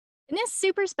In this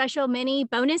super special mini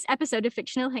bonus episode of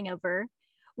Fictional Hangover,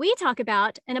 we talk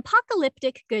about an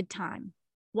apocalyptic good time,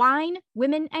 wine,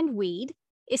 women, and weed,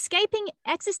 escaping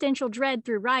existential dread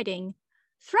through writing,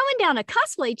 throwing down a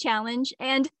cosplay challenge,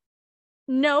 and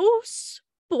no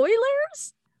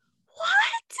spoilers?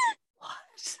 What?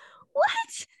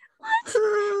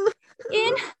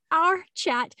 In our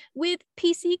chat with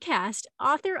PC Cast,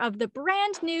 author of the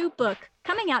brand new book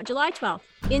coming out July 12th,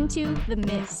 Into the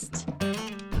Mist.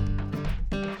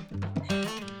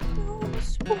 No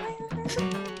spoilers.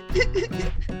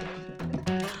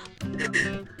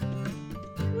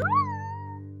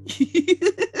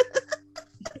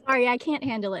 Sorry, I can't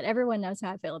handle it. Everyone knows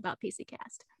how I feel about PC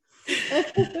Cast.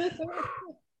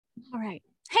 All right.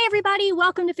 Hey, everybody.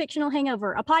 Welcome to Fictional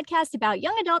Hangover, a podcast about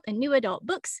young adult and new adult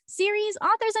books, series,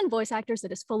 authors, and voice actors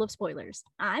that is full of spoilers.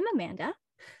 I'm Amanda.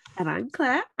 And I'm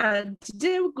Claire. And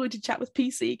today we're going to chat with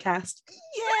PC Cast.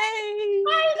 Yay!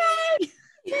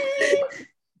 Yay!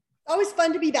 Always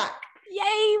fun to be back.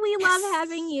 Yay! We love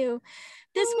having you.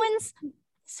 This one's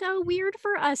so weird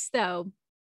for us, though,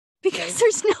 because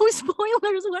there's no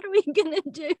spoilers. What are we going to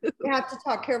do? We have to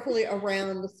talk carefully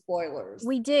around the spoilers.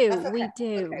 We do. Okay. We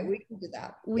do. Okay, we can do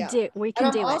that. We do. We can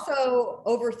and do I'm it. also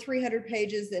over 300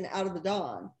 pages in Out of the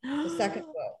Dawn, the second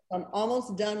book. I'm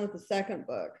almost done with the second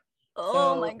book.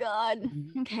 Oh my God.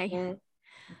 Okay.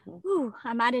 Mm-hmm. Ooh,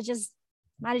 I might have just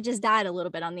died a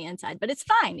little bit on the inside, but it's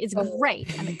fine. It's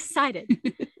great. I'm excited.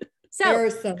 So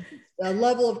there's the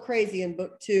level of crazy in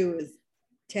book 2 is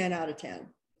 10 out of 10.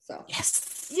 So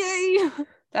yes. Yay.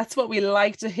 That's what we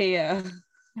like to hear.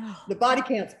 The body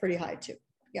count's pretty high too.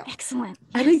 Yeah. Excellent.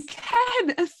 And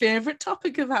again, a favorite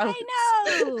topic of ours.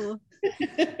 I know.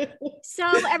 So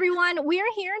everyone,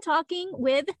 we're here talking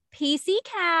with PC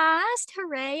Cast.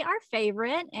 Hooray, our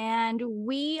favorite. And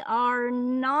we are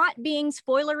not being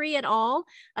spoilery at all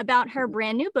about her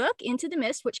brand new book, Into the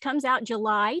Mist, which comes out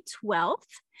July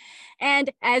 12th.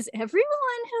 And as everyone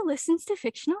who listens to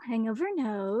Fictional Hangover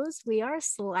knows, we are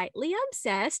slightly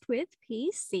obsessed with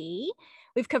PC.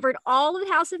 We've covered all of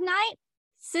House of Night,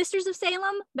 Sisters of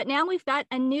Salem, but now we've got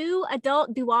a new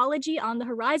adult duology on the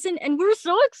horizon, and we're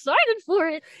so excited for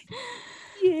it.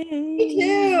 Yay. Me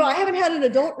too. I haven't had an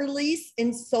adult release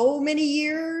in so many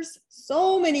years.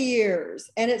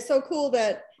 And it's so cool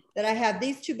that I have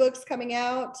these two books coming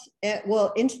out,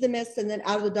 Into the Mist and then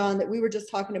Out of the Dawn, that we were just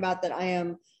talking about, that I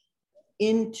am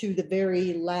into the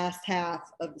very last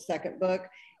half of the second book.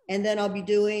 And then I'll be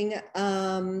doing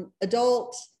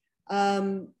adult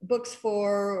books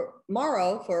for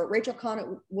Morrow, for Rachel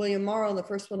Connett William Morrow, and the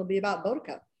first one will be about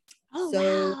Boudica.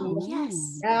 Wow.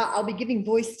 Yes. Yeah, I'll be giving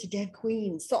voice to dead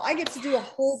queens. So I get to do a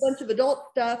whole bunch of adult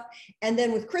stuff. And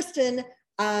then with Kristen,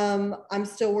 I'm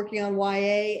still working on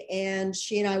YA, and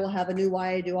she and I will have a new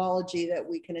YA duology that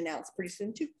we can announce pretty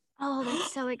soon too. Oh,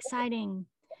 that's so exciting.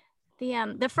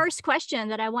 The first question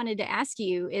that I wanted to ask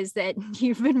you is that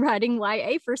you've been writing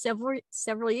YA for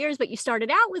several years, but you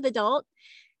started out with adult,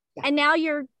 and now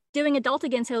you're doing adult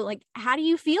again. So, like, how do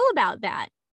you feel about that?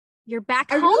 You're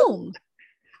back home.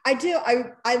 I do.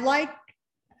 I like,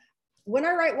 when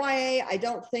I write YA, I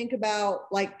don't think about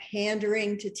like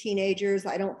pandering to teenagers.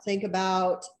 I don't think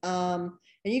about, and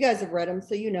you guys have read them,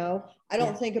 so you know, I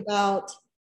don't think about,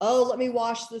 oh, let me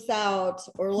wash this out,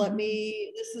 or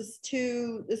this is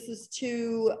too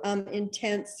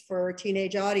intense for a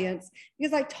teenage audience,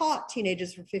 because I taught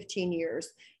teenagers for 15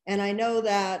 years. And I know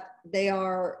that they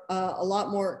are a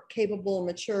lot more capable and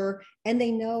mature, and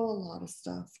they know a lot of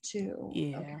stuff too.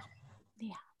 Yeah. Okay.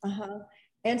 Yeah.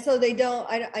 And so they don't,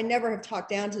 I never have talked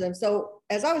down to them. So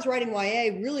as I was writing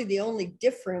YA, really the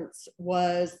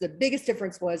biggest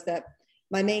difference was that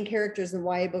my main characters in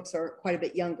YA books are quite a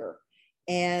bit younger.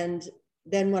 And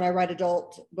then when I write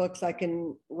adult books, I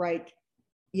can write,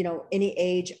 any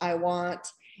age I want.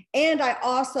 And I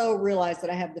also realized that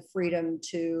I have the freedom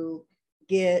to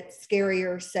get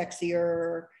scarier,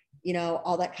 sexier,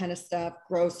 all that kind of stuff,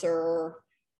 grosser,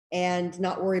 and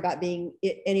not worry about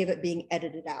any of it being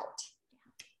edited out.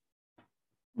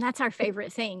 That's our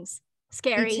favorite things: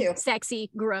 scary, sexy,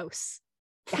 gross.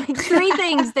 Like 3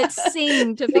 things that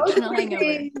sing to Fictional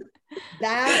Hangover.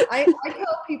 That I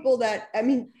tell people that,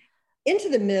 Into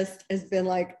the Mist has been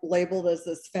like labeled as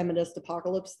this feminist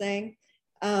apocalypse thing.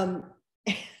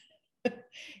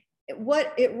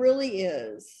 What it really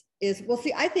is, well,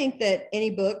 see, I think that any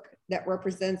book that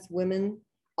represents women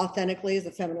authentically is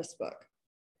a feminist book.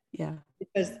 Yeah.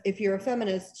 Because if you're a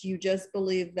feminist, you just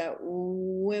believe that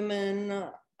women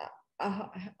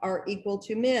are equal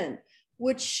to men,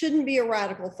 which shouldn't be a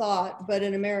radical thought, but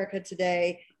in America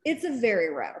today, it's a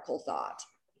very radical thought.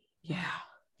 Yeah.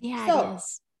 Yeah, it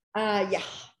is. Yeah.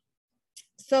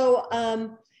 So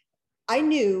I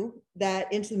knew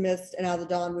that Into the Mist and Out of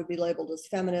the Dawn would be labeled as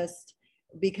feminist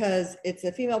because it's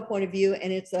a female point of view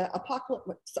and it's a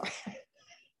apocalypse. Sorry.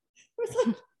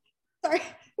 Sorry.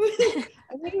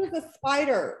 I think it was a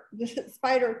spider, the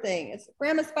spider thing. It's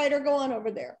grandma spider, go on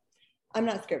over there. I'm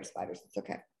not scared of spiders. It's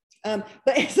okay.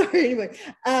 But sorry, anyway,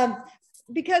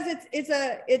 because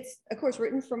it's of course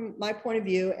written from my point of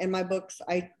view, and my books,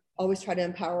 I always try to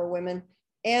empower women.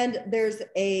 And there's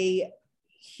a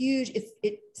huge,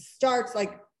 it starts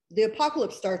like the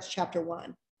apocalypse starts chapter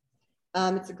 1.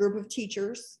 It's a group of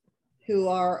teachers who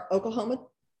are Oklahoma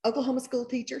school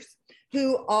teachers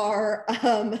who are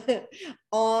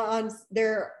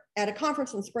they're at a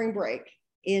conference on spring break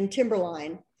in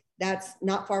Timberline. That's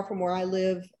not far from where I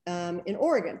live in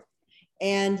Oregon.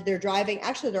 And they're driving,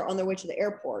 actually they're on their way to the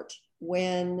airport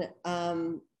when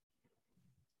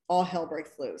all hell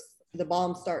breaks loose. The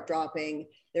bombs start dropping.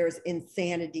 There's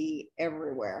insanity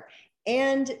everywhere.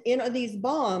 And in these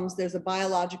bombs, there's a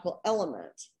biological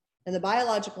element. And the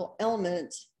biological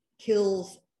element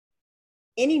kills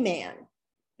any man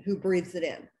who breathes it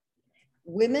in.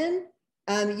 Women,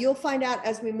 you'll find out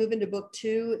as we move into book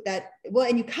 2 that, well,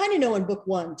 and you kind of know in book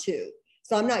 1 too,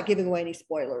 so I'm not giving away any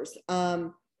spoilers,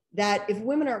 that if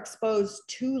women are exposed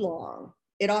too long,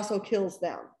 it also kills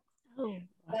them. Oh.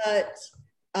 But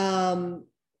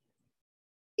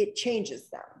it changes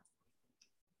them.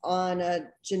 On a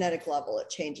genetic level, it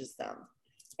changes them.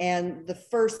 And the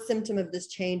first symptom of this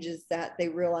change is that they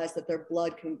realize that their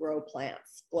blood can grow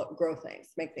plants, grow things,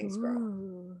 make things grow.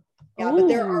 Ooh. Yeah, but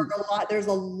there's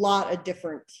a lot of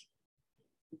different,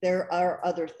 there are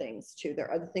other things too. There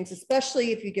are other things,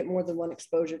 especially if you get more than one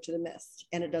exposure to the mist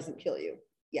and it doesn't kill you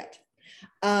yet.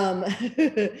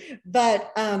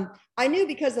 But I knew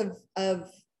because of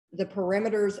the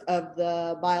parameters of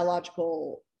the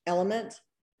biological element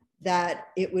that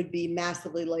it would be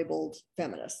massively labeled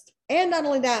feminist. And not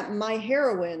only that, my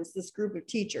heroines, this group of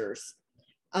teachers,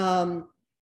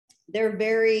 they're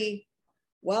very,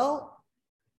 well,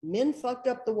 men fucked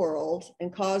up the world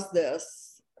and caused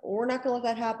this. We're not gonna let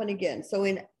that happen again. So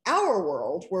in our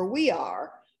world where we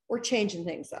are, we're changing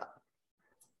things up.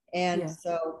 And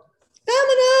so,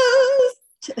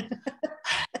 feminist!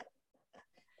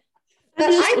 But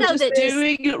I know that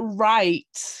doing it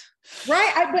right.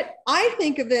 Right, but I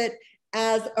think of it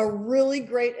as a really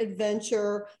great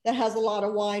adventure that has a lot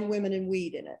of wine, women, and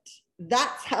weed in it.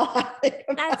 That's how I think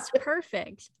about That's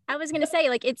perfect. I was going to say,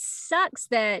 like, it sucks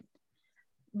that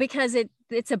because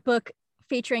it's a book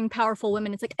featuring powerful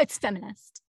women, it's like, it's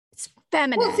feminist. It's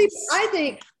feminist. Well, see, I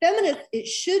think feminist,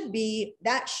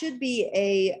 that should be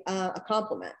a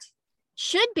compliment.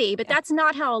 Should be, but that's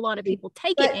not how a lot of people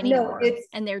take it anymore. No,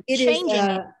 and they're changing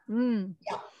it.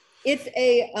 Yeah.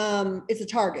 It's a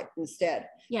target instead.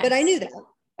 Yes. But I knew that.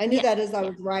 I knew that as I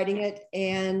was writing it,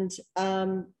 and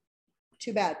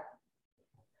too bad.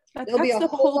 That's the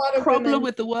whole problem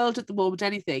with the world at the moment.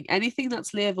 Anything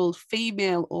that's labeled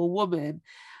female or woman,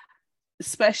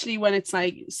 especially when it's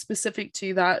like specific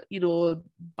to that,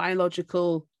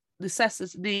 biological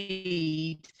necessity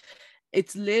need,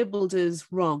 it's labeled as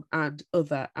wrong and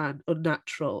other and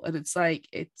unnatural, and it's like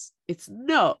it's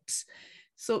not.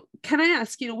 So can I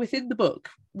ask, within the book,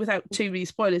 without too many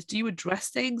spoilers, do you address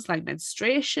things like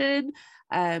menstruation,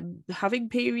 having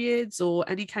periods, or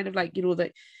any kind of like,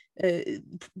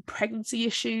 pregnancy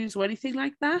issues or anything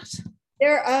like that?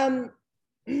 There,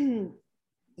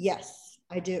 yes,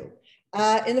 I do.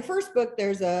 In the first book,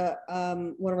 there's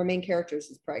one of our main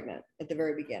characters is pregnant at the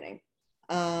very beginning.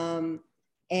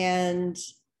 And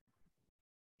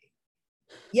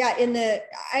yeah,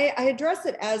 I address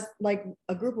it as like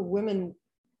a group of women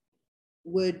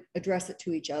would address it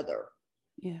to each other.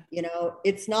 Yeah.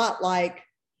 It's not like,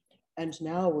 and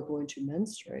now we're going to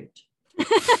menstruate.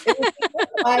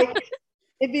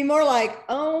 It'd be more like,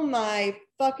 oh my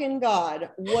fucking God,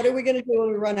 what are we going to do when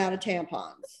we run out of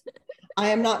tampons? I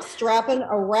am not strapping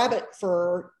a rabbit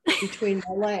fur between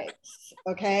my legs.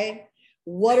 Okay.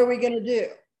 What are we going to do?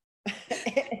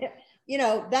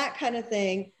 That kind of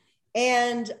thing.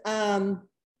 And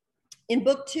in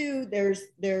book 2, there's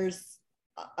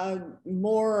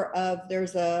more of,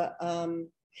 there's a, God,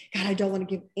 I don't want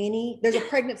to give there's a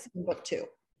pregnancy in book 2,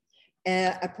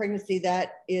 a pregnancy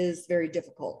that is very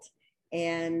difficult.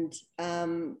 And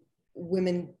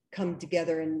women come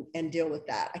together and deal with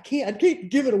that. I can't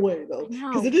give it away though,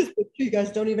 because it is book 2. You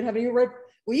guys don't even have any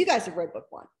you guys have read book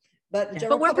 1. But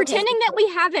we're pretending that we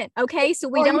haven't, okay? So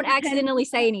we don't accidentally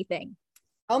say anything.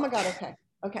 Oh my God, okay.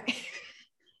 Okay,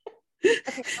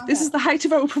 this is the height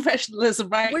of our professionalism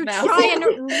now. We're trying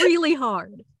really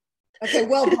hard. Okay,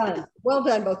 well done. Well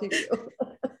done, both of you.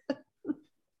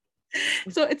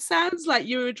 So it sounds like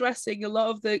you're addressing a lot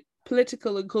of the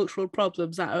political and cultural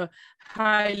problems that are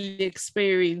highly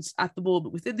experienced at the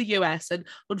moment within the US, and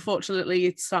unfortunately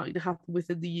it's starting to happen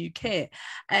within the UK.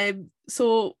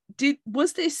 So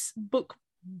was this book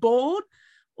born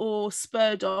or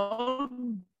spurred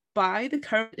on by the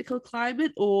current political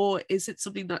climate, or is it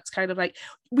something that's kind of like,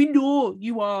 we know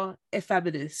you are a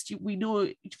feminist, we know,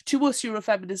 to us you're a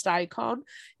feminist icon,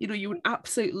 you know, you're an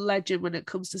absolute legend when it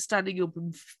comes to standing up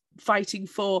and fighting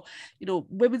for, you know,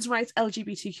 women's rights,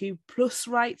 LGBTQ plus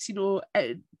rights, you know,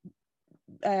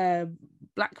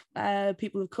 Black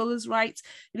people of colour's rights.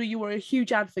 You know, you were a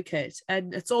huge advocate,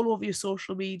 and it's all over your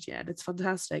social media, and it's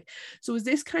fantastic. So is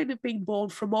this kind of being born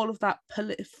from all of that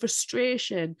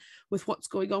frustration with what's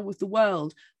going on with the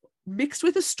world, mixed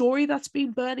with a story that's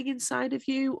been burning inside of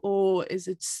you, or is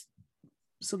it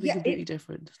something completely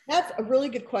different? That's a really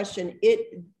good question.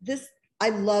 I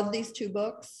love these two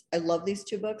books. I love these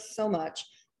two books so much.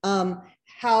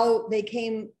 How they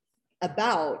came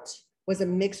about was a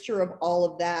mixture of all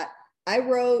of that. I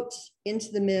wrote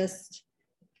Into the Mist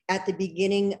at the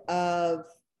beginning of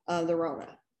the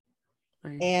Rona.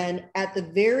 Right. And at the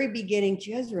very beginning,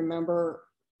 do you guys remember,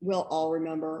 we'll all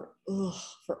remember,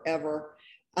 forever,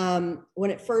 when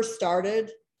it first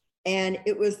started, and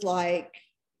it was like,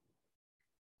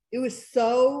 it was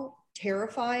so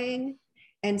terrifying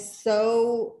and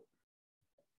so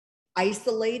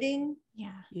isolating.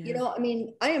 Yeah. You know, I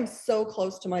mean, I am so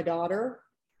close to my daughter.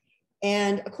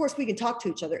 And of course, we can talk to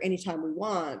each other anytime we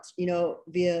want, you know,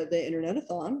 via the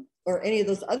internet-a-thon or any of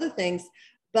those other things.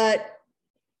 But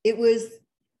it was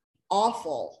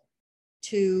awful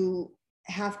to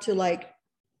have to like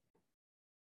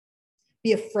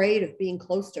be afraid of being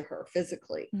close to her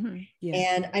physically. Mm-hmm. Yeah.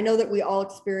 And I know that we all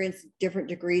experience different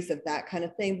degrees of that kind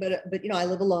of thing, but you know, I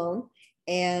live alone.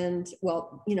 And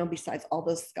well, you know, besides all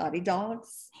those Scotty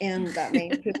dogs and that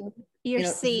Maine Coon, your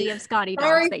sea of Scotty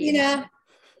dogs that you know.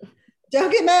 Don't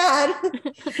get mad.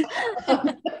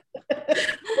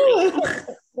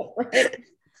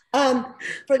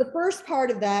 For the first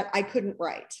part of that, I couldn't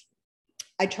write.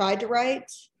 I tried to write,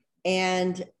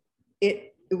 and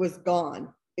it was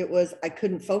gone. I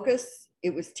couldn't focus.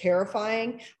 It was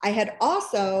terrifying. I had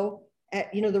also,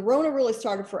 you know, the Rona really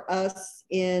started for us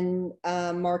in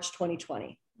March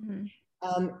 2020.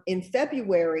 Mm-hmm. In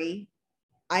February,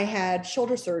 I had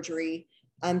shoulder surgery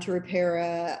to repair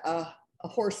a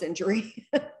horse injury.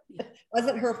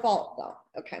 Wasn't her fault though.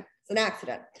 Okay, it's an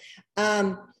accident.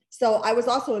 So I was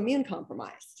also immune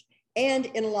compromised and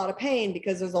in a lot of pain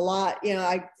because there's a lot, you know,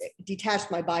 I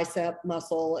detached my bicep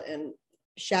muscle and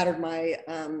shattered my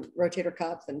rotator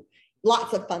cuff and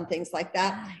lots of fun things like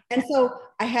that. And so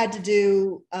I had to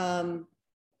do,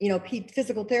 you know,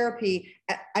 physical therapy.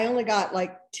 I only got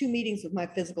like 2 meetings with my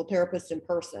physical therapist in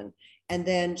person. And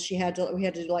then we had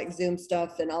to do like Zoom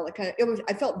stuff and all that kind of,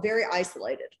 I felt very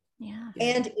isolated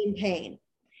and in pain,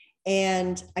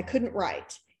 and I couldn't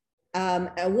write.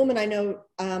 A woman I know,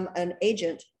 an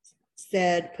agent,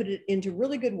 said, put it into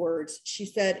really good words. She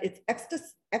said, it's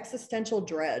existential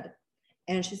dread.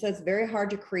 And she says, very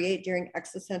hard to create during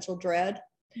existential dread.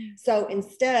 So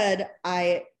instead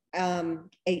I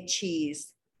ate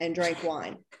cheese and drank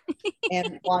wine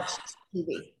and watched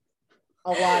TV. A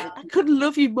lot. I couldn't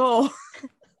love you more.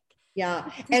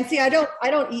 Yeah. And see, I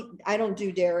don't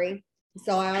do dairy.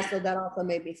 So that also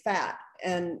made me fat.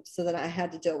 And so then I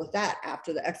had to deal with that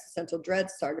after the existential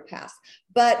dread started to pass.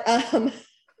 But,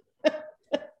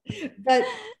 but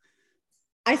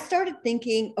I started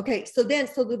thinking, okay, so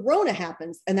the Rona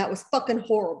happens, and that was fucking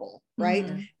horrible, right?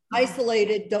 Mm-hmm.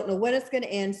 Isolated, don't know when it's going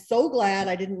to end. So glad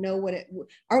I didn't know when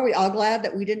aren't we all glad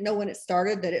that we didn't know when it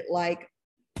started, that it like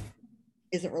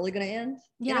isn't really going to end?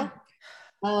 Yeah.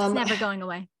 You know? It's never going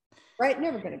away. Right.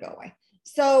 Never going to go away.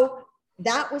 So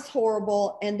that was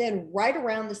horrible. And then right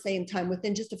around the same time,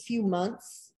 within just a few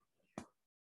months,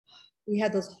 we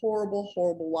had those horrible,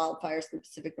 horrible wildfires in the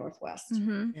Pacific Northwest.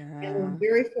 Mm-hmm. Yeah. And we're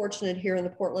very fortunate here in the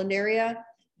Portland area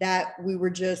that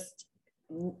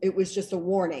it was just a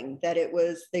warning that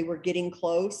they were getting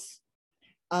close.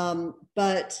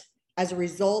 But as a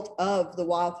result of the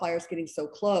wildfires getting so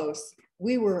close,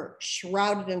 we were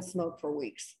shrouded in smoke for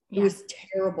weeks. It was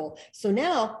terrible. So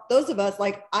now those of us,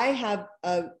 like I have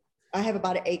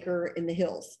about an acre in the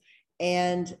hills,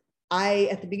 and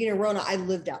at the beginning of Rona, I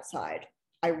lived outside.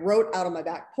 I wrote out on my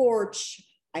back porch.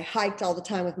 I hiked all the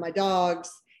time with my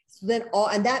dogs. So then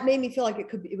and that made me feel like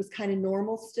it was kind of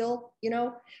normal still, you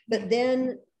know, but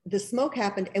then the smoke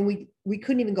happened and we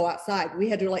couldn't even go outside. We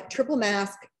had to like triple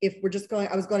mask if we're just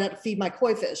I was going out to feed my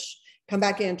koi fish, come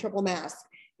back in, triple mask.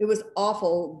 It was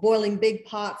awful, boiling big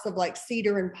pots of like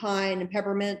cedar and pine and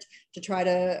peppermint to try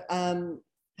to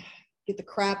get the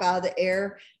crap out of the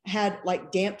air. Had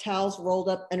like damp towels rolled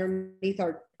up underneath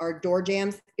our door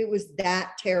jambs. It was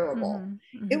that terrible.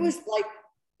 Mm-hmm. It was like,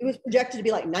 it was projected to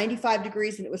be like 95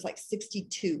 degrees and it was like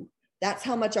 62. That's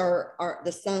how much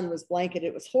the sun was blanketed.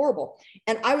 It was horrible.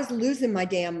 And I was losing my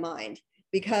damn mind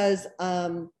because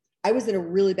I was in a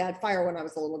really bad fire when I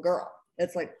was a little girl.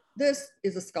 It's like, this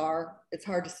is a scar. It's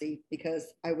hard to see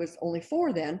because I was only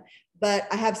 4 then, but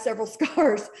I have several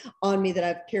scars on me that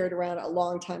I've carried around a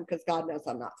long time because God knows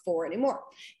I'm not 4 anymore.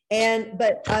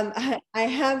 But I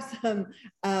have some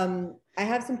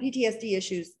PTSD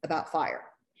issues about fire.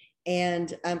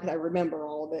 And because I remember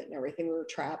all of it and everything. We were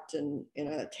trapped in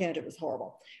a tent. It was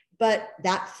horrible, but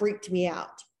that freaked me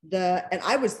out. And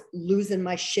I was losing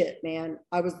my shit, man.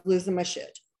 I was losing my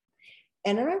shit.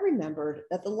 And then I remembered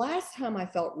that the last time I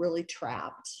felt really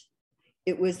trapped,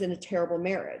 it was in a terrible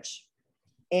marriage.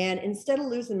 And instead of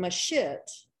losing my shit,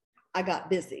 I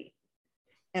got busy.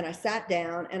 And I sat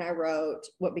down and I wrote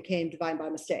what became Divine by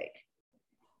Mistake.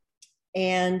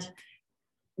 And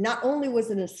not only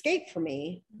was it an escape for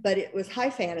me, but it was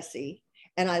high fantasy.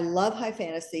 And I love high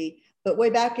fantasy. But way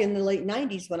back in the late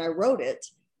 90s when I wrote it,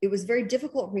 it was very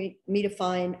difficult for me to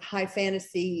find high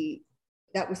fantasy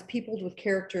that was peopled with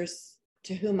characters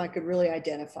to whom I could really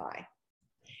identify.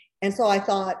 And so I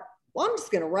thought, well, I'm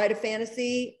just going to write a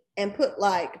fantasy and put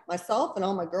like myself and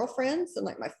all my girlfriends and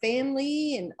like my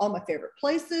family and all my favorite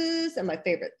places and my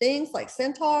favorite things like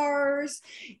centaurs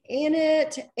in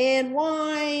it and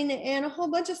wine and a whole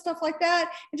bunch of stuff like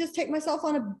that, and just take myself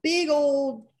on a big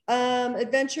old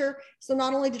adventure. So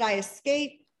not only did I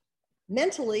escape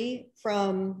mentally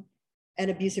from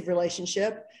an abusive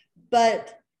relationship,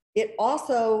 but it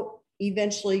also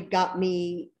eventually got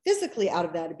me physically out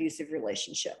of that abusive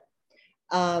relationship.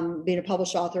 Being a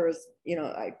published author is,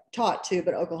 I taught too,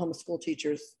 but Oklahoma school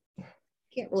teachers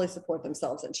can't really support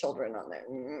themselves and children on that.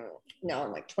 No,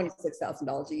 on like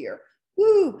 $26,000 a year.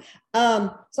 Woo!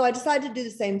 So I decided to do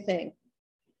the same thing.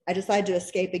 I decided to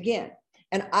escape again.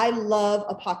 And I love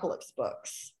apocalypse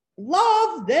books.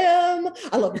 Love them.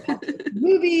 I love apocalypse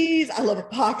movies. I love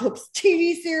apocalypse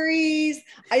TV series.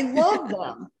 I love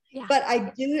them. Yeah. But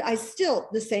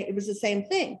it was the same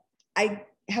thing. I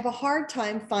have a hard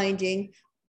time finding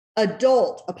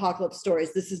adult apocalypse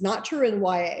stories. This is not true in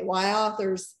YA. YA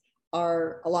authors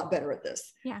are a lot better at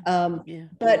this. Yeah.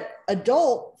 But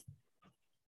adult,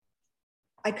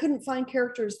 I couldn't find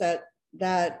characters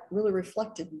that really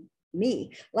reflected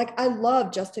me. Like I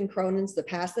love Justin Cronin's The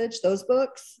Passage, those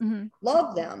books. Mm-hmm.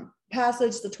 Love them.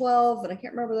 Passage, The 12, and I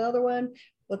can't remember the other one,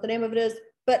 what the name of it is.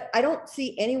 But I don't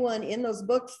see anyone in those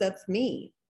books that's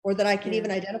me or that I can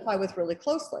even identify with really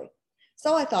closely.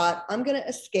 So I thought, I'm going to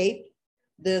escape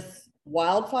this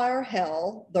wildfire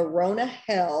hell, the Rona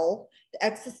hell, the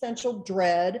existential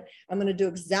dread. I'm going to do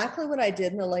exactly what I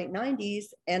did in the late 90s,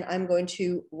 and I'm going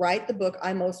to write the book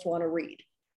I most want to read.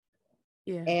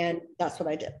 Yeah. And that's what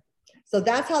I did. So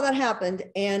that's how that happened.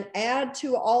 And add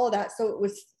to all of that. So it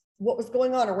was what was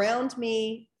going on around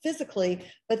me physically,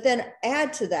 but then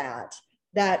add to that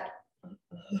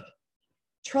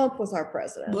Trump was our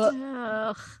president.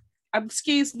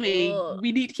 Excuse me,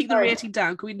 we need to keep the rating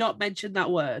down. Can we not mention that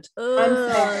word?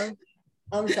 I'm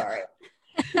sorry.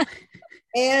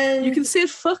 And you can say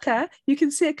fucker, you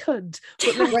can say cunt,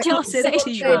 but let's not say the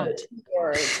T word.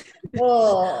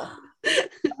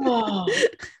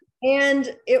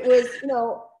 And it was,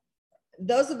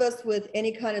 those of us with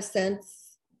any kind of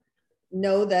sense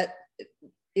know that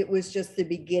it was just the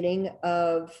beginning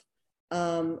of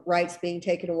rights being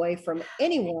taken away from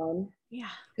anyone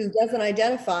who doesn't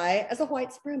identify as a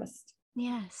white supremacist.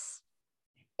 Yes.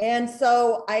 And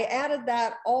so I added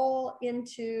that all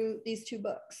into these 2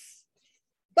 books.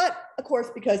 But of course,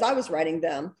 because I was writing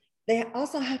them, they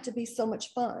also have to be so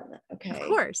much fun. Okay. Of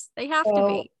course, they have to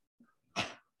be.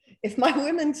 If my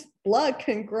women's blood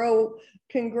can grow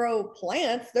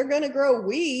plants, they're going to grow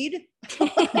weed. Oh,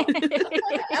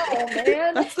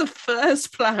 man. That's the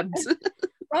first plant.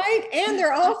 Right? And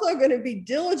they're also going to be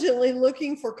diligently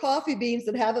looking for coffee beans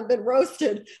that haven't been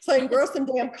roasted so I can grow some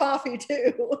damn coffee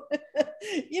too.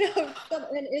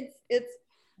 And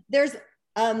there's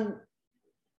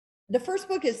the first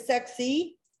book is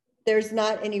sexy. There's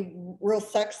not any real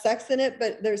sex in it,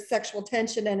 but there's sexual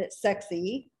tension and it's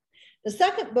sexy. The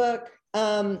second book,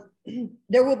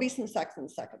 there will be some sex in the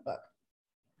second book.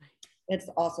 It's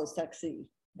also sexy,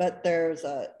 but there's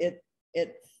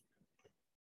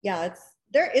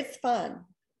it's fun.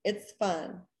 It's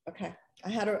fun. Okay.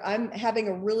 I'm having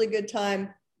a really good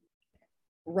time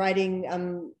going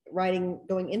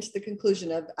into the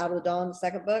conclusion of Out of the Dawn, the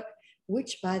second book,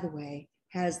 which, by the way,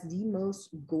 has the most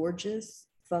gorgeous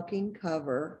fucking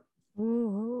cover.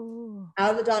 Ooh.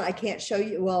 Out of the Dawn, I can't show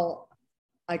you. Well,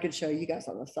 I could show you guys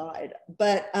on the side,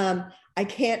 but I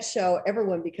can't show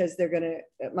everyone because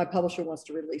my publisher wants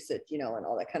to release it, and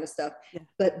all that kind of stuff. Yeah.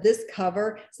 But this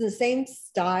cover, it's in the same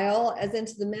style as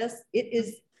Into the Mist. It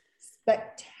is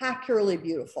spectacularly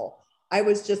beautiful. I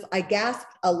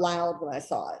gasped aloud when I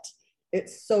saw it.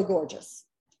 It's so gorgeous.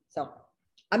 So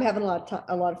I'm having a lot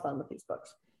of fun with these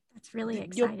books. That's really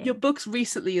exciting. Your books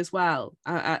recently as well.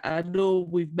 I know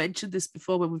we've mentioned this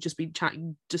before when we've just been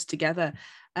chatting just together,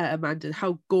 Amanda,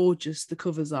 how gorgeous the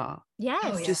covers are. Yes.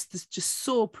 Oh, yeah. Just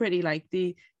so pretty. Like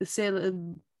the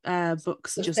Salem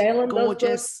books are just Salem,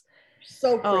 gorgeous.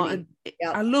 So pretty.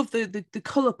 I love the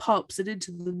color pops, and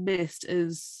Into the Mist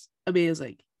is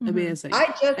amazing. Mm-hmm. Amazing.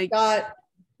 I just got,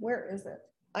 where is it?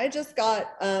 I just got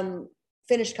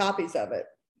finished copies of it.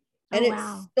 And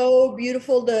it's so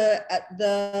beautiful. The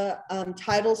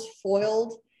title's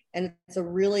foiled, and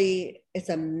it's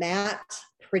a matte,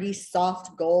 pretty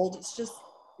soft gold. It's just,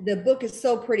 the book is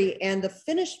so pretty. And the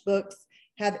finished books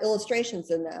have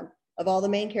illustrations in them of all the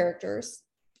main characters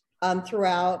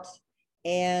throughout.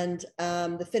 And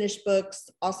the finished books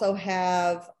also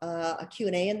have a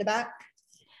Q&A in the back.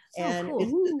 So and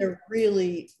cool. They're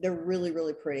really,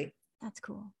 really pretty. That's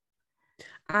cool.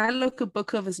 I look at book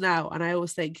covers now and I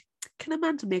always think, can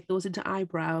Amanda make those into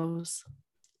eyebrows?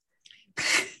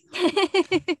 Can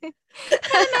Amanda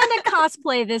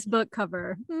cosplay this book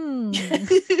cover?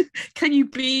 Can you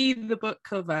be the book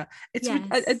cover?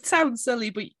 It sounds silly,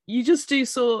 but you just do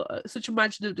such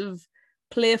imaginative,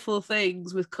 playful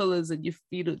things with colours and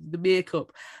the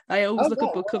makeup. I always look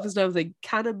at book covers now and think,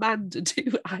 can Amanda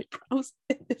do eyebrows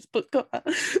in this book cover?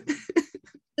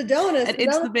 Sedona, and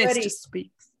Into the Mist just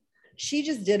speaks. She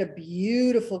just did a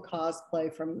beautiful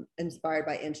cosplay inspired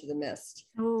by Into the Mist.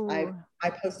 Ooh. I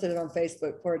posted it on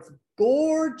Facebook for it's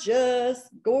gorgeous,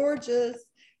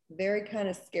 very kind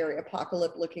of scary,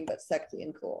 apocalypse looking, but sexy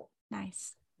and cool.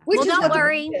 Nice. Well, don't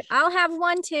worry. I'll have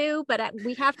one too, but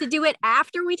we have to do it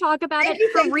after we talk about it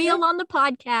for real on the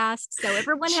podcast. So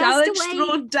everyone has to wait. Challenge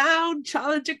thrown down,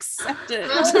 challenge accepted.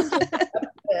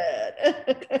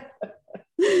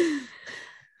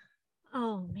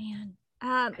 Oh, man.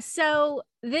 So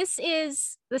this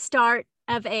is the start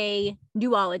of a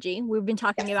duology. We've been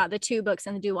talking about the 2 books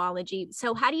in the duology.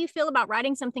 So how do you feel about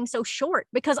writing something so short?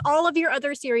 Because all of your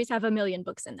other series have 1 million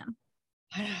books in them.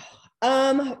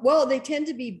 Well, they tend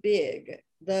to be big.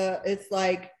 It's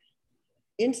like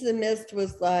Into the Mist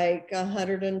was like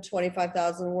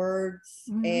 125,000 words,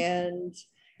 and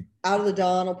Out of the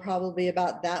Dawn will probably be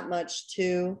about that much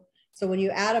too. So when you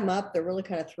add them up, they're really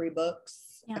kind of 3 books.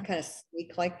 I kind of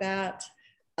sneak like that.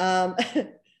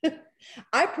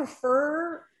 I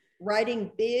prefer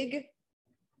writing big,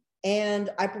 and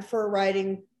I prefer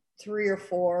writing 3 or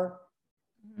 4,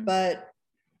 but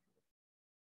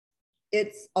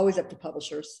it's always up to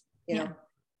publishers. You know,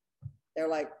 they're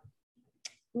like,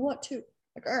 we want 2.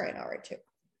 Like, all right, I'll write 2.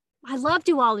 I love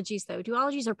duologies though.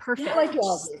 Duologies are perfect. I like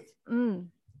duologies.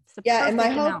 And my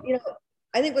hope,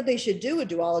 I think what they should do with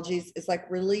duologies is like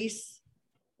release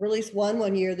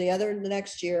one year, the other the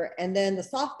next year, and then the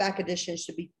softback edition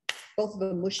should be both of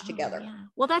them mushed together. Yeah.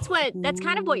 Well, that's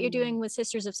kind of what you're doing with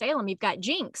Sisters of Salem. You've got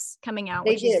Jinx coming out,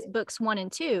 which is books 1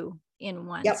 and 2 in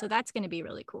one. Yep. So that's going to be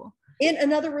really cool. And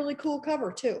another really cool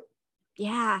cover too.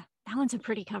 Yeah, that one's a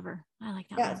pretty cover. I like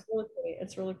that one. It's really pretty.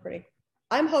 It's really pretty.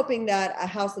 I'm hoping that A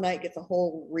House of Night gets a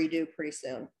whole redo pretty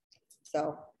soon.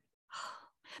 So.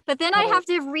 But then I have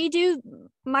to redo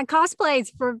my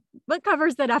cosplays for book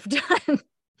covers that I've done.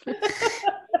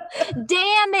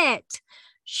 Damn it.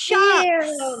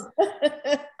 Shucks.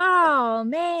 Oh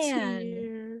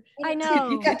man. I know.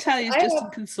 You can tell he's just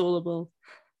inconsolable.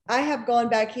 I have gone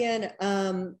back in,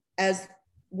 as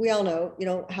we all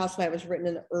know, House of Night was written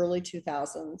in the early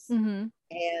 2000s.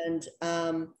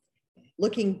 And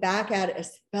looking back at it,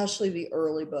 especially the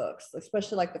early books,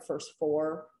 especially like the first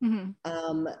 4,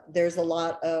 there's a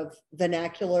lot of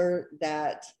vernacular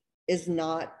that is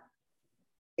not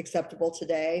acceptable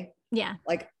today. Yeah.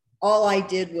 Like all I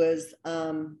did was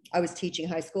I was teaching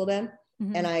high school then,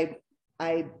 and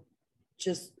I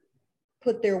just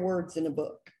put their words in a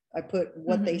book. I put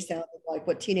what they sounded like,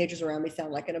 what teenagers around me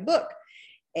sound like in a book.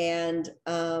 And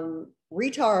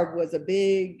retard was a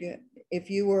big, if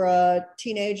you were a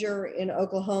teenager in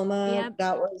Oklahoma,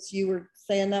 you were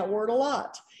saying that word a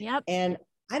lot. Yep. And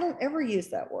I don't ever use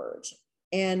that word.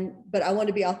 But I wanted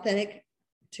to be authentic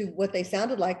to what they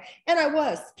sounded like. And I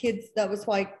was. That was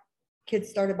why kids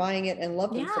started buying it and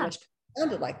loved them so much. It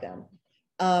sounded like them.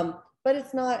 But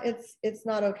it's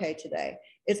not okay today.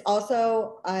 It's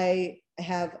also, I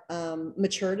have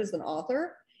matured as an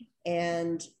author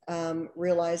and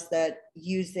realized that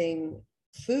using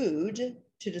food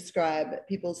to describe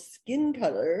people's skin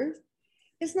colors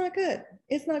is not good.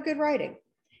 It's not good writing.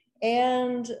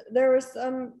 And there was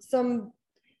some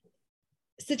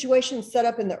situations set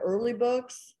up in the early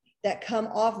books that come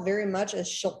off very much as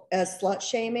slut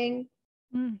shaming.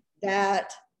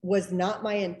 That was not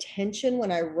my intention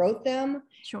when I wrote them.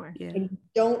 Sure. Yeah. And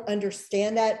don't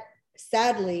understand that.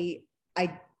 Sadly,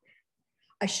 I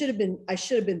should have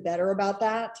been better about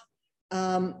that,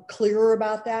 clearer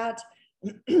about that,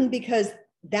 because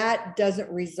that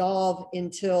doesn't resolve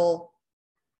until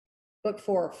book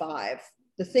 4 or 5.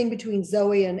 The thing between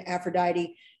Zoe and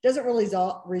Aphrodite doesn't really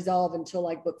resolve until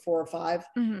like book 4 or 5.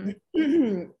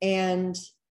 And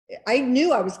I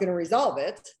knew I was going to resolve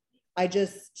it. I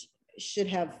just should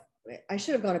have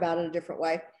gone about it a different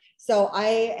way. So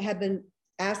I have been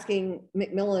asking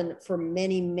Macmillan for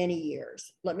many, many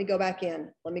years. Let me go back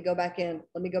in. Let me go back in.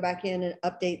 Let me go back in and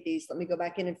update these. Let me go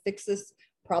back in and fix this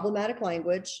problematic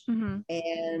language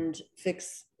and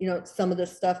fix, some of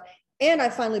this stuff. And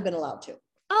I've finally been allowed to.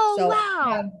 Oh, so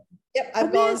wow.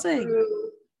 I've gone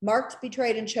through Marked,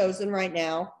 Betrayed, and Chosen right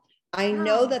now. I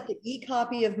know that the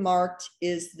e-copy of Marked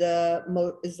is the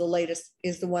latest,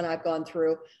 is the one I've gone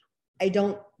through.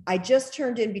 I just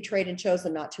turned in Betrayed and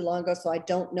Chosen not too long ago, so I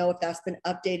don't know if that's been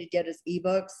updated yet as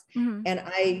ebooks. And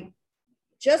I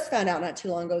just found out not too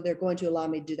long ago they're going to allow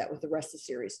me to do that with the rest of the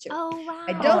series too. Oh, wow.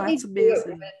 I don't need to do it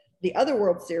with the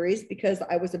Otherworld series because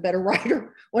I was a better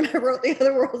writer when I wrote the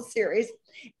Otherworld series.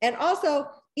 And also,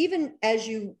 even as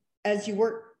you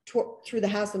work through the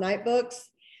House of Night books,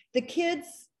 the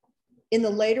kids in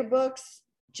the later books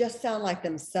just sound like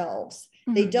themselves.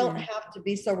 They don't have to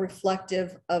be so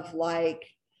reflective of like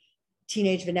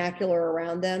teenage vernacular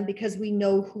around them because we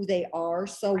know who they are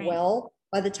so well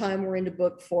by the time we're into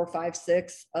book 4, 5,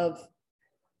 6 of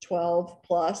 12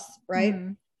 plus, right?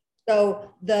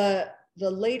 So the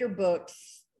later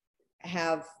books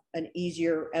have an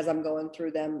easier, as I'm going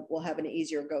through them, will have an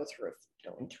easier going through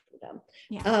them.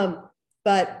 Yeah.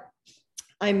 But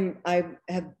I'm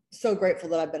so grateful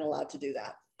that I've been allowed to do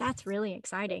that. That's really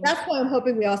exciting. That's why I'm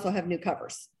hoping we also have new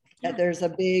covers. That there's a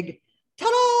big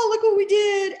ta-da, look what we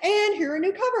did, and here are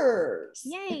new covers.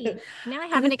 Yay. Now I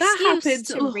have an excuse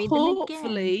to read them again.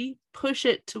 Hopefully push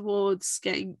it towards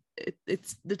getting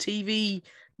it's the TV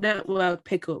network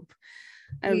pickup.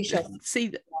 We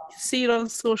see it on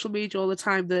social media all the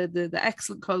time. The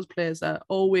excellent cosplayers are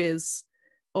always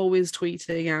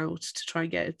tweeting out to try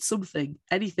and get something,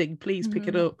 anything, please pick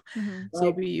it up. So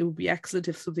it would be excellent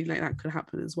if something like that could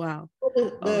happen as well.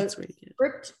 The really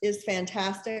script is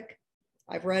fantastic.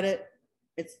 I've read it.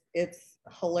 It's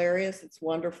hilarious. It's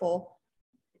wonderful.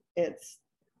 It's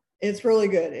really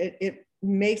good. It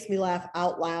makes me laugh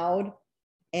out loud.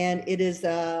 And it is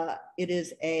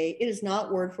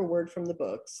not word for word from the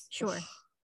books. Sure.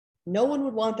 No one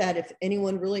would want that if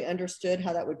anyone really understood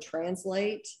how that would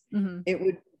translate. It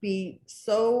would be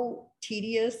so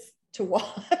tedious to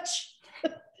watch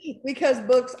because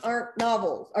books aren't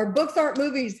novels, or books aren't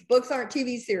movies, books aren't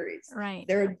TV series. Right.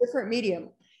 They're a different medium.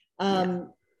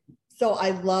 So I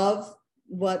love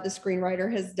what the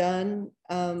screenwriter has done.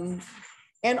 And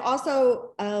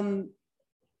also, the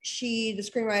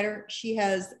screenwriter, she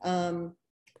has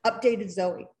updated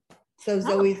Zoe. So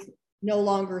Zoe's no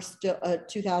longer still a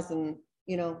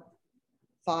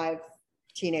 2005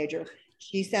 teenager.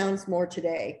 She sounds more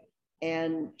today,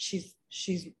 and she's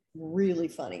really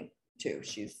funny too.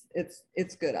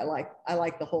 It's good. I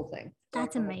like the whole thing.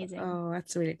 That's amazing. Oh,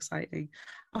 that's really exciting.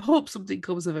 I hope something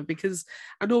comes of it because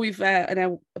I know we've in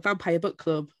our Vampire Book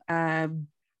Club,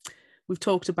 we've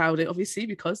talked about it obviously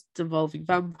because it's involving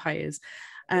vampires,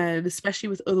 and especially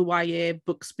with other YA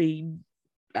books being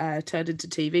turned into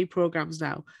TV programs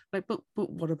now. Like, but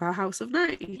what about House of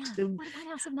Night? Yeah, what about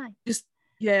House of Night? Just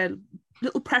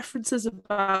little preferences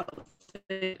about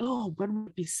when would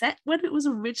it be set, when it was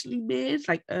originally made,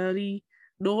 like early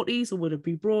noughties, or would it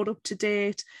be brought up to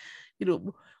date?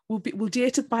 We'll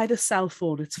date it by the cell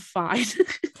phone. It's fine.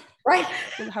 Right.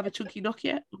 We'll have a chunky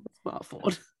Nokia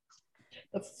smartphone.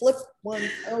 The flip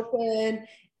one's open.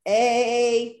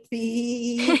 A,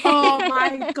 B. Oh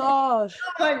my gosh.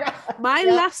 Oh my God. My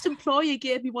last employer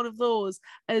gave me one of those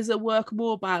as a work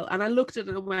mobile, and I looked at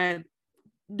it and went,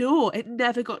 no, it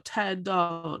never got turned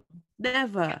on.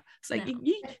 Never. It's like,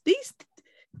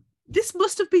 this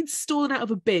must have been stolen out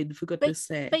of a bin, for goodness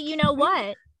sake. But you know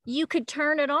what? You could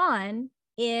turn it on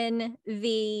in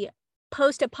the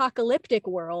post-apocalyptic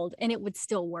world and it would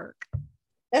still work.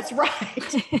 That's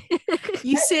right.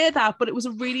 You say that, but it was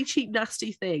a really cheap,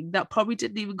 nasty thing that probably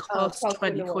didn't even cost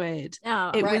 20 quid.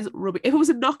 Oh, it was rubbish. If it was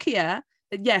a Nokia,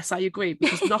 then yes, I agree,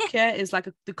 because Nokia is like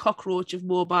the cockroach of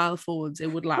mobile phones.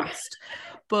 It would last.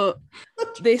 But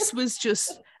this was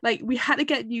just like, we had to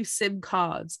get new SIM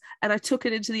cards, and I took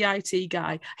it into the IT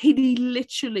guy. He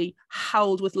literally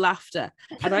howled with laughter,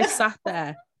 and I sat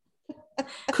there,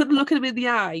 couldn't look at him in the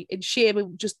eye in shame,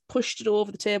 and just pushed it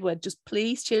over the table and just,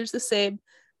 please change the SIM.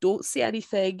 Don't say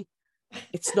anything.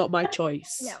 It's not my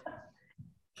choice. No.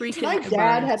 Freaking my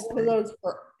dad had one of those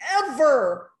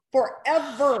forever.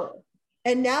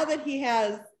 And now that he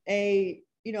has a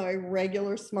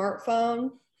regular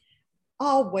smartphone,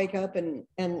 I'll wake up and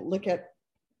look at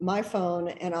my phone,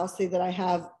 and I'll see that I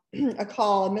have a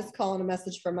missed call and a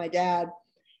message from my dad.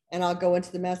 And I'll go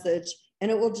into the message,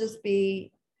 and it will just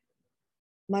be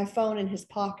my phone in his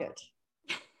pocket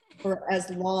for as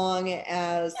long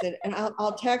as it, and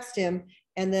I'll text him,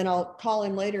 and then I'll call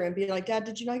him later and be like, Dad,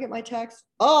 did you not get my text?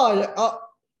 Yeah.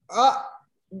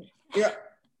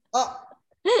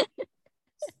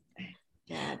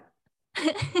 Dad.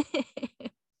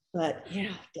 But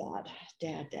yeah, Dad.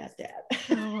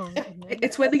 Oh,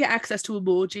 it's when they get access to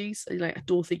emojis. And like, I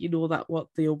don't think you know that what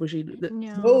the aubergine,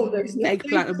 there's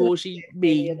eggplant emoji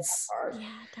means. Yeah,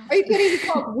 are you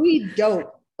kidding? We don't.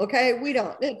 Okay, we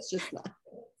don't. It's just not.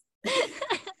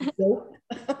 Nope.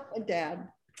 Dad.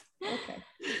 Okay.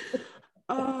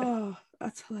 Oh,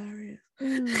 that's hilarious.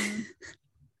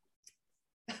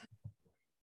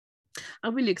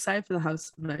 I'm really excited for the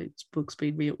House of Knights books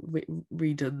being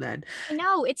redone then.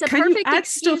 No, it's a perfect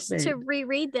excuse to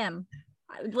reread them.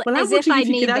 Well, as if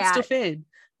you could add stuff in.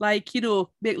 Like,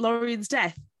 make Lorian's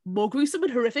death more gruesome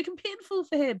and horrific and painful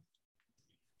for him.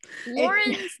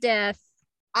 Lauren's death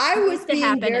I was to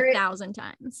happen 1,000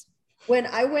 times. When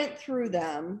I went through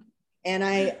them, and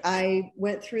I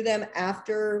went through them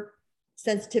after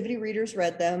sensitivity readers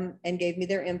read them and gave me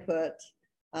their input.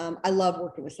 I love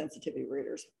working with sensitivity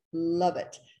readers. Love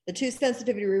it. The 2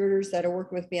 sensitivity readers that are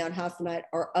working with me on House of Night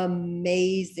are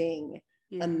amazing.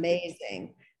 Yeah.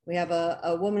 Amazing. We have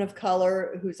a woman of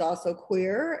color who's also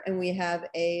queer, and we have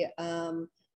a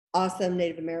awesome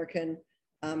Native American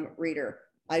reader.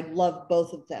 I love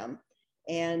both of them.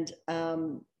 And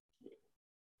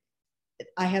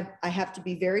I have to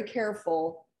be very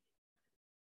careful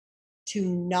to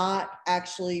not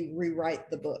actually rewrite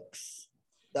the books,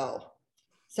 though.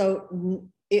 So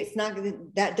it's not,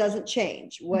 that doesn't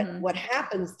change. What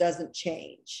happens doesn't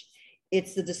change.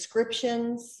 It's the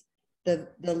descriptions, the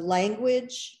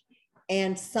language,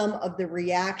 and some of the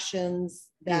reactions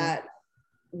that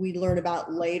we learn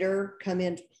about later come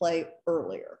into play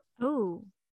earlier. Oh.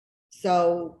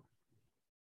 So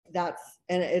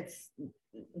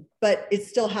but it's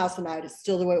still House of Night. It's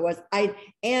still the way it was.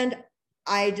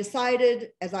 I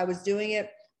decided as I was doing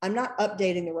it, I'm not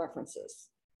updating the references.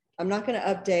 I'm not going to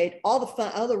update all the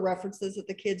other references that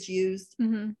the kids used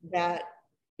that,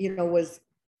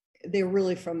 they're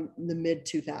really from the mid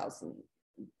 2000s,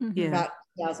 about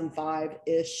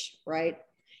 2005-ish, right?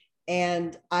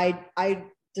 And I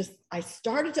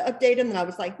started to update them, and I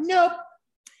was like, nope,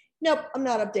 I'm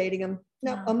not updating them.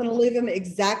 No, I'm going to leave them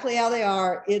exactly how they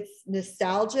are. It's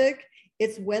nostalgic.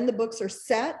 It's when the books are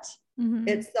set.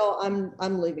 It's so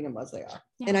I'm leaving them as they are.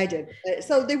 Yeah. And I did.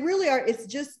 So they really are. It's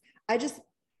just, I just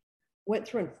went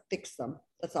through and fixed them.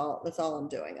 That's all I'm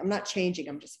doing. I'm not changing.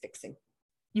 I'm just fixing.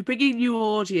 You're bringing new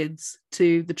audience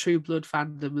to the True Blood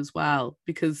fandom as well,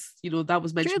 because that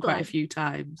was mentioned quite a few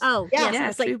times. Oh, yeah.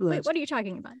 It's True Blood. Wait, what are you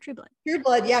talking about? True Blood. True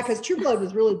Blood, yeah, because True Blood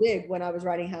was really big when I was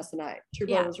writing House of Night. True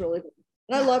Blood was really big.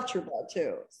 And I love True Blood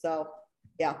too. So,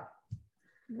 yeah.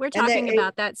 We're talking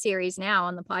about that series now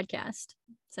on the podcast.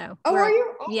 So, are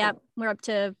you? Oh. Yep.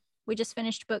 We just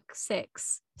finished book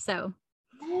 6. So,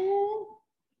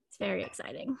 it's very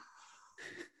exciting.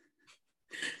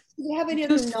 Do you have any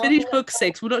other novels? Finished book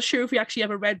 6. We're not sure if we actually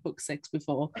ever read book 6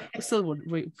 before. We still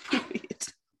wouldn't read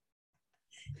it.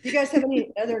 Do you guys have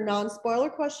any other non-spoiler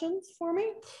questions for me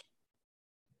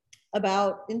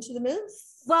about Into the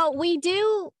Mist? Well, we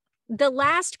do. The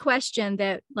last question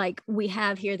that we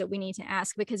have here that we need to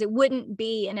ask, because it wouldn't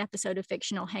be an episode of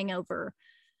Fictional Hangover,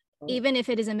 even if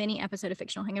it is a mini episode of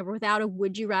Fictional Hangover, without a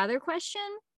would you rather question.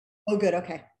 Oh, good.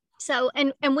 Okay. So,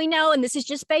 and we know, and this is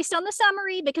just based on the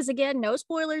summary, because again, no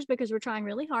spoilers, because we're trying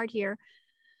really hard here.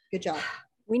 Good job.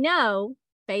 We know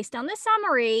based on the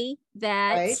summary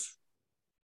that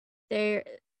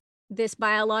this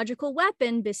biological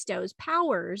weapon bestows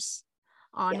powers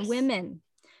on women.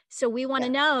 So we want to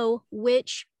know,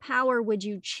 which power would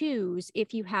you choose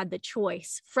if you had the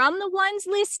choice from the ones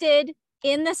listed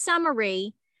in the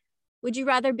summary? Would you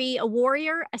rather be a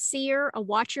warrior, a seer, a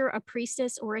watcher, a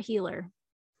priestess, or a healer?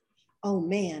 Oh,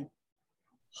 man.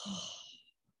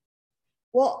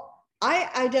 Well, I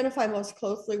identify most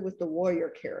closely with the warrior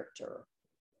character.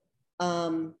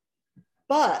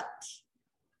 But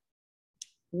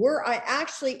were I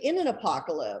actually in an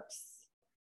apocalypse,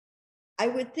 I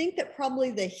would think that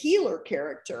probably the healer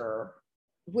character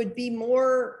would be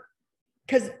more,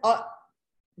 because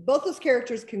both those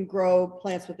characters can grow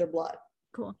plants with their blood.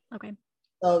 Cool. Okay.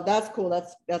 So that's cool.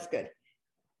 That's good.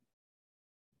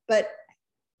 But,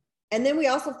 and then we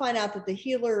also find out that the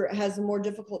healer has a more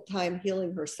difficult time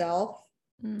healing herself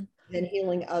than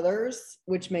healing others,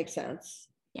 which makes sense.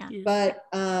 Yeah. But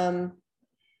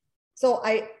so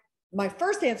my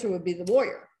first answer would be the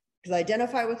warrior, because I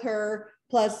identify with her.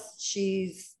 Plus,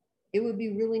 it would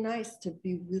be really nice to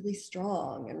be really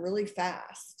strong and really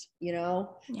fast, you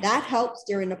know? Yeah. That helps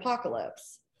during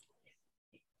apocalypse.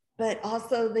 But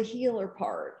also the healer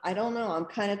part, I don't know. I'm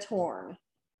kind of torn.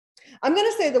 I'm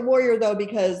going to say the warrior, though,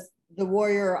 because the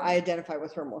warrior, I identify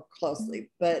with her more closely.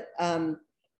 But I'm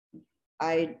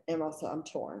torn.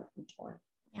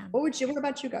 Yeah. What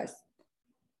about you guys?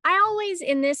 I always,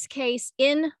 in this case,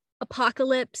 in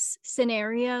apocalypse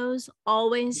scenarios,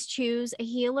 always choose a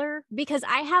healer, because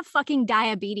I have fucking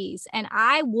diabetes and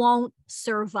I won't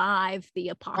survive the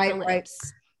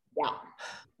apocalypse. Right. Yeah.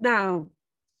 Now,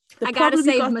 I gotta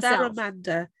save myself. There,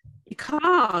 Amanda, you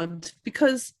can't,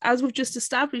 because as we've just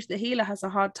established, the healer has a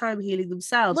hard time healing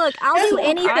themselves. Look, I'll do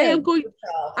anything. I am going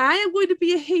to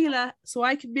be a healer so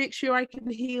I can make sure I can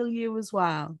heal you as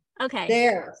well. Okay.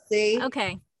 There, see?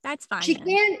 Okay, that's fine. She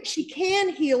can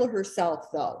heal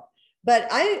herself though.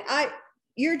 But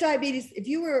your diabetes, if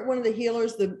you were one of the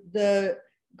healers, the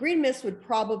green mist would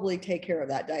probably take care of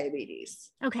that diabetes.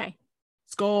 Okay.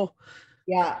 Let's go.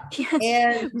 Yeah. Yes.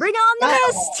 And bring on the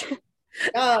mist.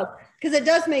 Because it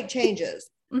does make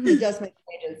changes. It does make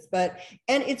changes.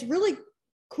 And it's really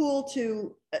cool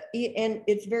and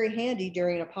it's very handy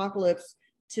during an apocalypse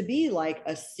to be like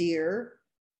a seer,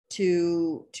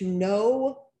 to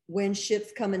know when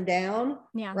shit's coming down.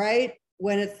 Yeah. Right?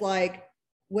 When it's like,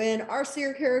 when our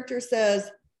seer character says,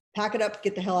 pack it up,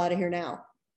 get the hell out of here now,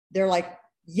 they're like,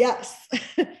 yes.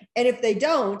 And if they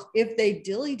don't, if they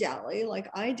dilly-dally like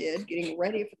I did getting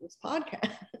ready for this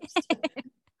podcast,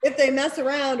 if they mess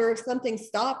around or if something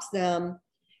stops them,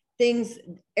 things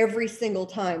every single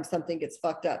time something gets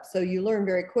fucked up. So you learn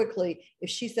very quickly, if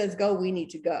she says go, we need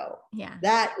to go. Yeah.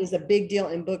 That is a big deal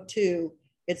in book 2.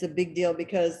 It's a big deal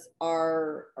because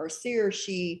our seer,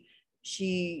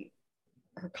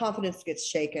 her confidence gets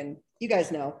shaken. You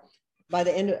guys know, at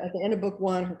the end of book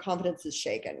 1, her confidence is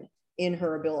shaken in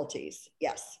her abilities.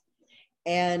 Yes.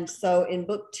 And so in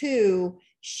book 2,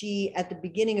 at the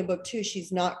beginning of book 2,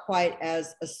 she's not quite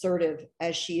as assertive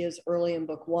as she is early in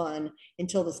book 1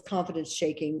 until this confidence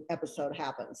shaking episode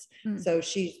happens. So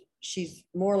she's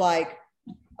more like,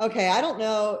 okay, I don't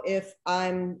know if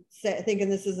I'm thinking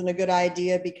this isn't a good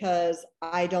idea because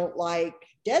I don't like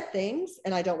dead things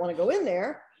and I don't want to go in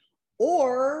there,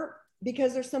 or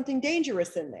because there's something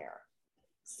dangerous in there.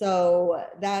 So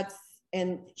that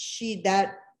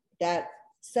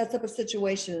sets up a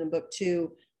situation in book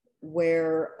 2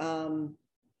 where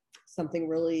something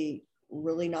really,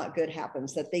 really not good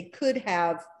happens that they could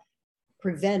have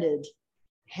prevented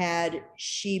had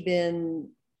she been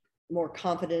more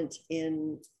confident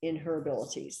in her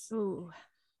abilities. Ooh.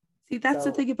 See, that's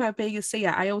the thing about being a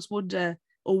seer. I always wonder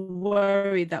or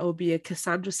worry that it will be a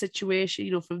Cassandra situation,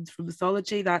 you know, from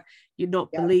mythology, that you're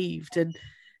not believed, and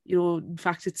you know, in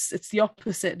fact, it's the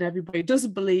opposite, and everybody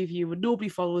doesn't believe you, and nobody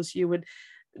follows you, and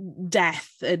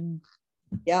death, and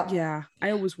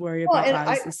I always worry about that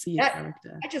as the seer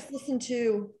character. I just listened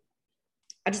to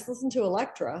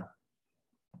Electra,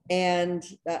 and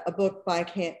a book by, I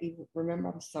can't even remember.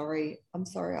 I'm sorry,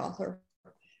 author.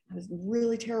 I was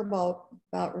really terrible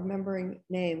about remembering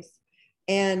names.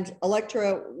 And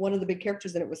Electra, one of the big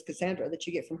characters in it was Cassandra, that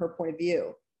you get from her point of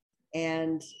view.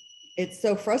 And it's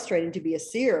so frustrating to be a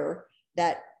seer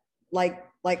that, like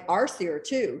our seer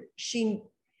too, she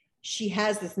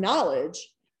has this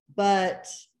knowledge, but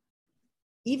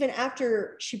even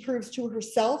after she proves to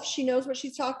herself she knows what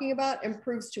she's talking about and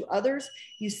proves to others,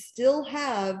 you still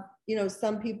have, you know,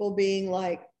 some people being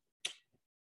like,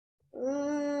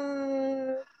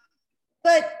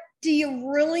 but do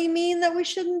you really mean that we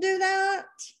shouldn't do that?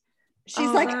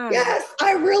 She's like, yes,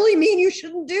 I really mean you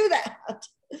shouldn't do that.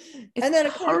 And then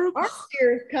of course,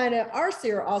 our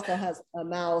seer also has a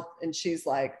mouth, and she's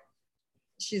like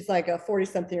a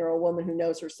 40-something-year-old woman who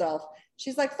knows herself.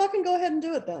 She's like, fucking go ahead and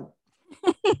do it then.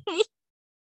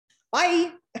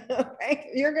 Bye.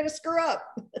 You're gonna screw up.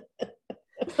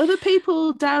 Other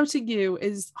people doubting you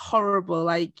is horrible.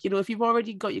 Like, you know, if you've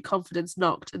already got your confidence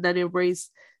knocked and then everybody's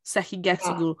second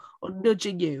guessing you or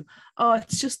nudging you, oh,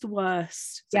 it's just the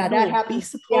worst. It's that happens. Be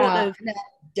supportive. That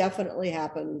definitely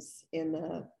happens in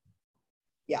the,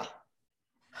 Guys,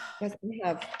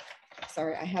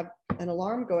 I have an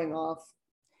alarm going off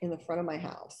in the front of my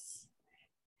house.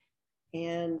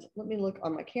 And let me look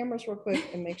on my cameras real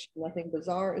quick and make sure nothing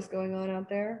bizarre is going on out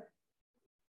there.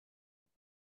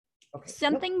 Okay.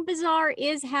 Something bizarre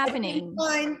is happening.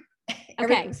 Fine.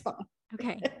 Everything's fine.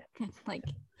 Okay. Like,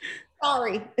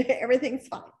 sorry, everything's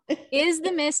fine. Is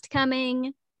the mist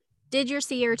coming? Did your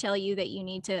seer tell you that you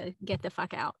need to get the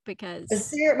fuck out? Because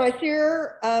my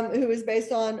seer, who is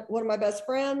based on one of my best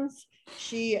friends,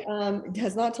 she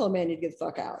has not told me I need to get the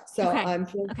fuck out. So I'm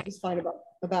feeling just fine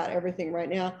about everything right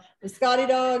now. The Scotty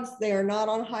dogs, they are not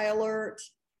on high alert.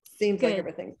 Seems like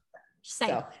everything's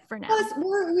safe for now. Plus,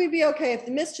 we'd be okay. If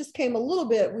the mist just came a little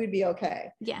bit, we'd be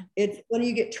okay. Yeah. It's when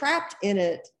you get trapped in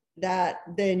it that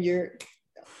then you're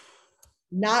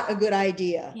not a good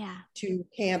idea to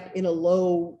camp in a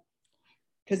low,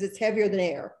 because it's heavier than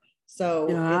air. So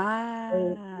it's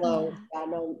low. Yeah,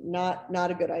 no,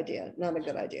 not a good idea. Not a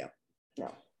good idea.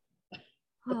 No.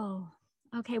 Oh,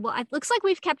 okay. Well, it looks like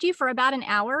we've kept you for about an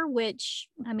hour, which,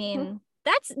 I mean,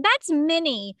 that's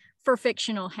mini for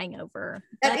Fictional Hangover.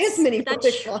 That's mini for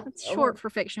Fictional Hangover. That's short for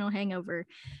Fictional Hangover.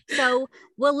 So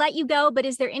we'll let you go, but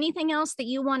is there anything else that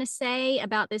you want to say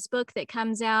about this book that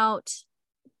comes out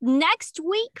next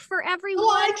week for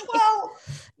everyone?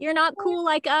 You're not cool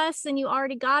like us and you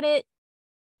already got it.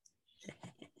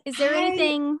 Is there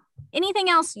anything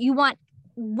else you want?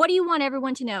 What do you want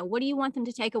everyone to know? What do you want them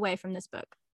to take away from this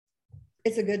book?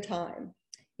 It's a good time.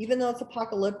 Even though it's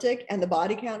apocalyptic and the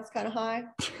body count's kind of high.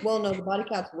 Well, no, the body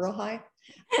count's real high.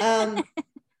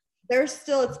 It's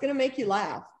going to make you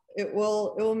laugh. It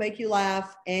will make you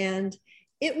laugh, and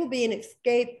it will be an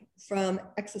escape from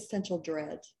existential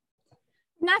dread.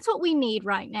 And that's what we need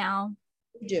right now.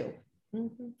 We do.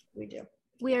 Mm-hmm. We do.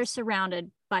 We are surrounded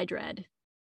by dread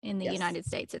in the United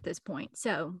States at this point.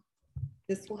 So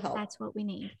this will help. That's what we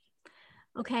need.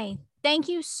 Okay. Thank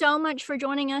you so much for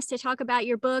joining us to talk about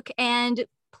your book. And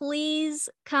please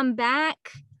come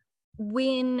back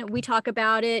when we talk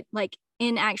about it, like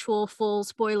in actual full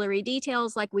spoilery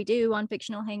details like we do on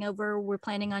Fictional Hangover. We're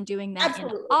planning on doing that in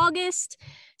August.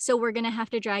 So we're going to have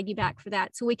to drag you back for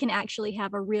that so we can actually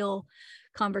have a real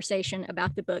conversation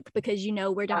about the book, because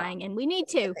we're dying and we need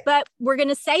to, but we're going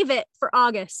to save it for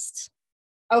August.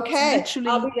 Okay. It's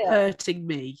literally hurting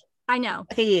me. I know.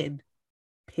 Pain.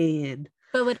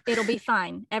 But it'll be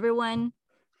fine. Everyone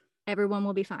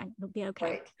will be fine. It'll be okay.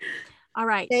 Right. All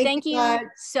right. Thank you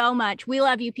so much. We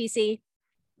love you, PC.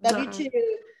 Love you too.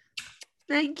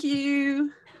 Thank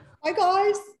you. Bye,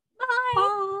 guys.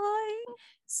 Bye.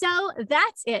 So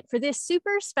that's it for this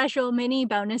super special mini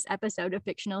bonus episode of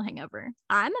Fictional Hangover.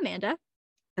 I'm Amanda.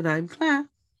 And I'm Claire.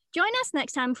 Join us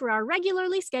next time for our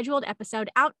regularly scheduled episode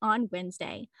out on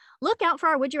Wednesday. Look out for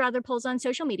our Would You Rather polls on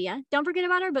social media. Don't forget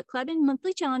about our book club and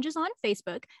monthly challenges on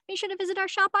Facebook. Be sure to visit our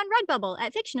shop on Redbubble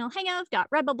at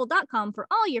fictionalhangover.redbubble.com for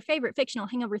all your favorite Fictional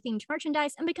Hangover themed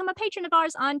merchandise, and become a patron of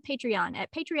ours on Patreon at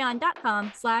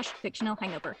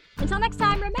patreon.com/fictionalhangover. Until next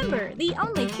time, remember, the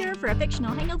only cure for a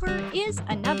fictional hangover is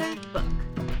another book.